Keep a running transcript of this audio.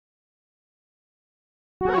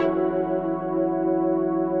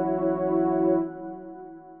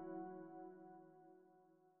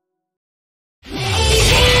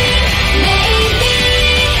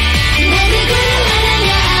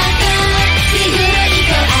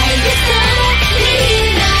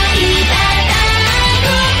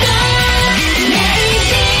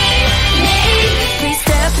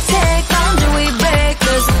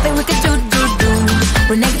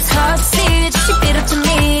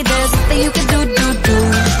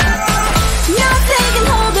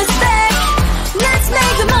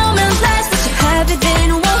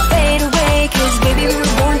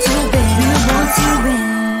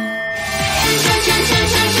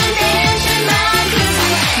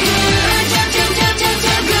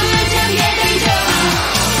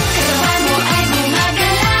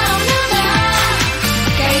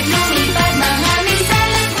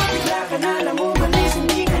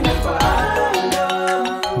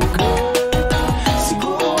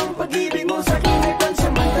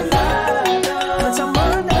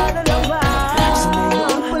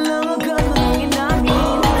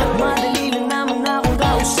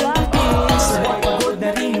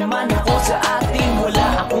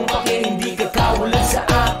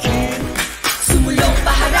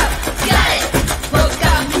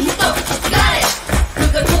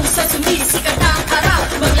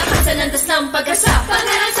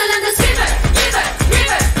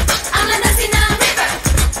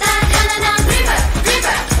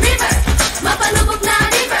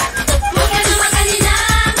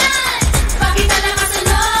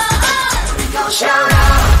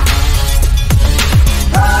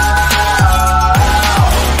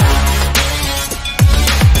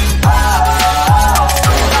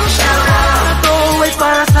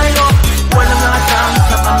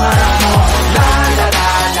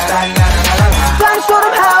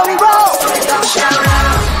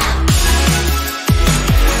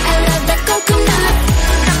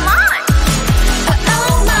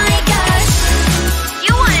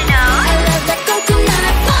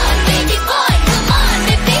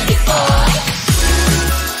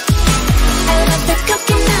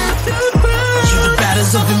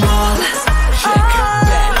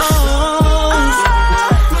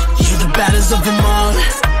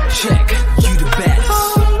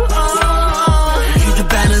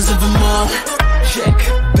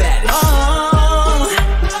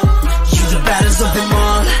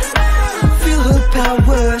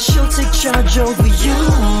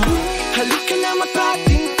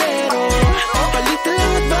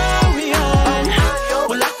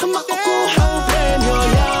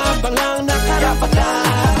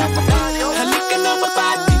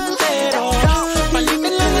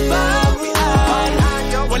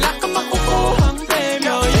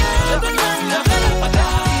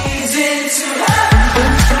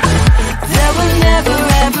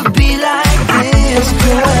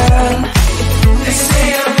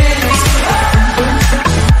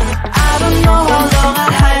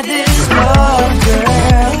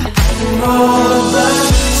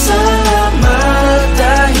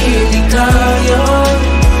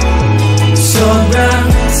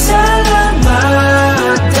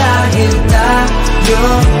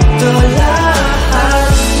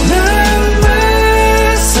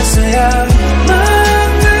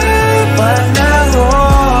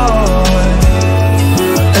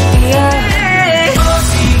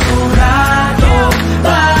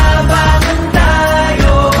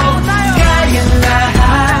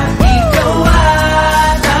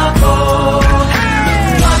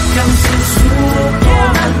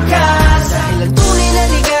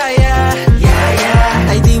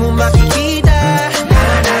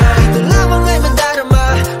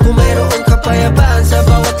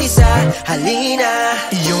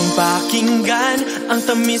ang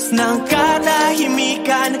tamis ng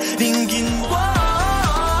katahimikan. Ringgin mo,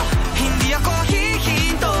 hindi ako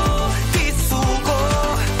hihinto, isuko.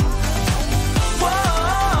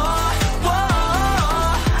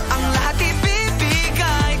 Ang lahat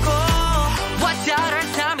ibibigay ko. What's out, our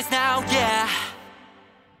time is now, yeah.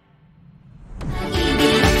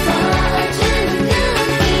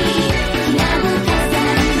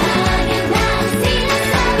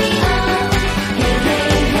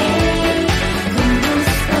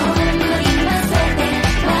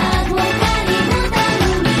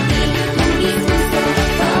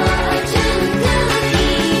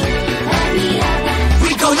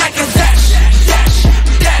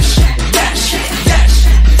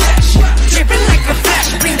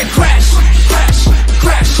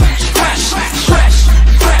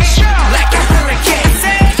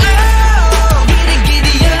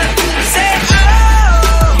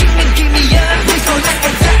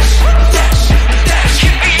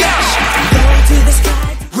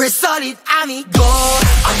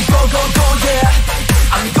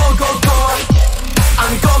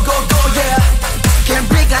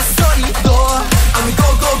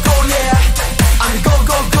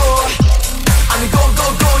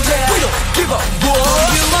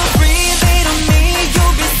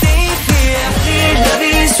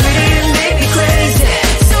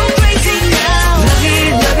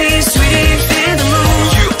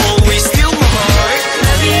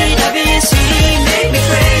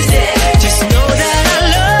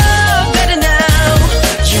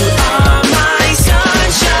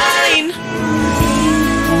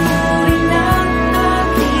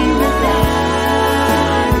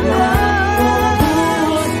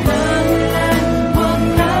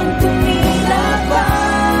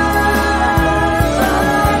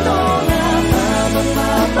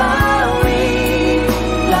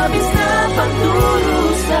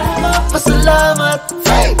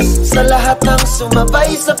 Sa lahat ng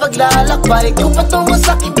sumabay sa paglalakbay kung patungo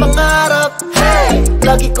sa aking pangarap. Hey!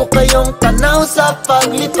 Lagi ko kayong tanaw sa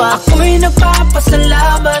paglipas. Ako'y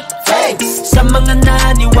nagpapasalamat, thanks sa mga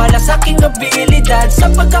naniwala sa aking abilidad, sa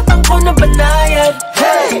pagkakangko na banayad.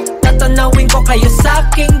 Hey! Tatanawin ko kayo sa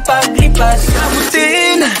aking paglipas.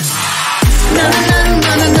 Kamutin! Na na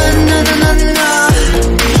na na na na na na na.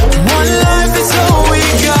 One life is all we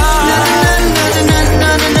got. Na na na na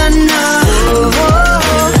na na na na.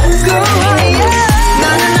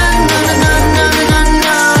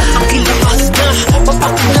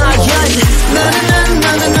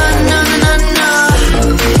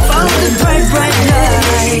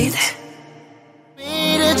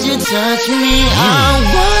 Touch me, I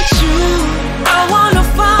want you. I wanna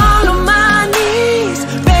follow my knees,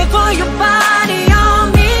 beg for your body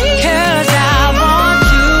on me. 'Cause I want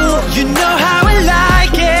you. You know how I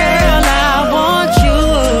like it. Girl, I want you.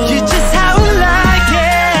 You're just how I like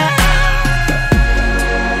it.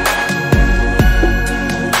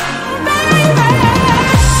 Baby,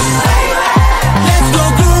 let's go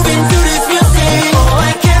grooving to this music. Oh,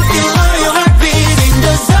 I can feel all your heartbeat in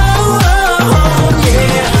the zone.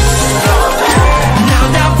 Yeah.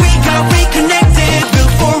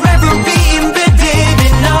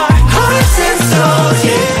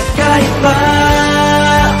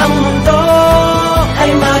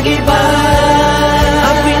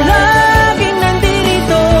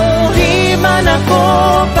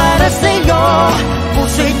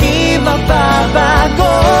 Puso'y di magbabago.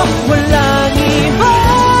 Walang iba,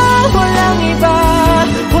 walang iba,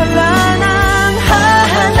 wala nang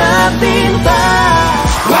hahanapin pa.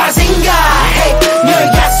 Wazinga, hey, 널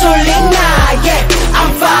gasolina, yeah, I'm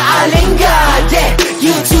faalinga, yeah.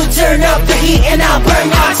 You two turn up the heat and I'll burn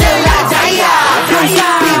out till I die. Please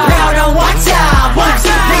be proud of what I want.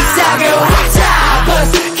 Please I get what I buzz.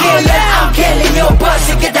 Killer, I'm killing your buzz,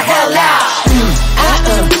 so get the hell out.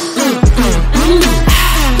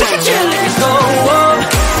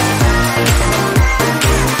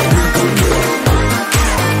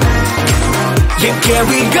 Yeah,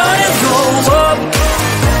 we gonna go up.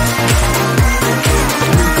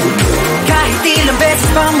 Kahit ilang beses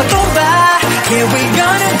pang matumba. Yeah, we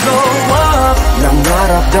gonna go up.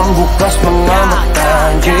 Nangarap ng bukas mga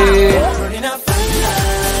matanggi.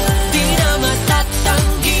 Di na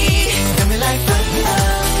matatanggi. Kami like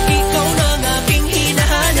ikaw na ang aking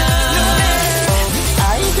hinahanap.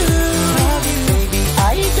 I do, baby,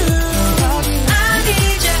 I do. I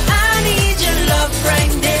need your love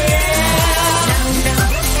right there.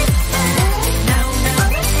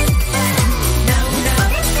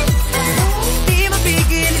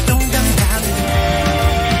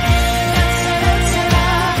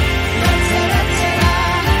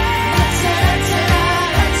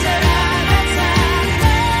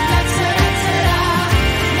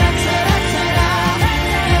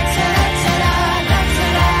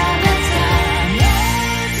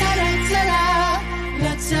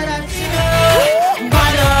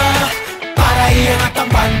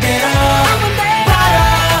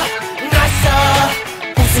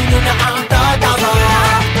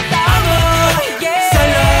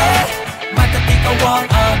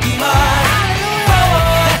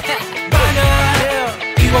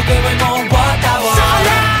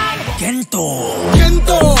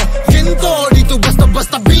 ginto. Gento, dito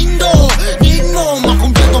basta-basta bindo. Need mo,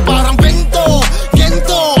 makumpleto parang bento.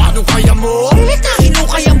 Gento, ano kaya mo? Kahit mo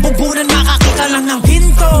kayang bubunan, makakita lang ng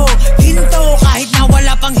ginto. Ginto, kahit na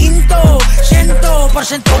wala pang hinto.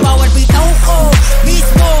 100% bawal bitaw ko.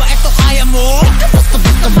 Mismo, eto kaya mo?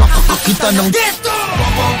 Basta-basta makakakita ng ginto.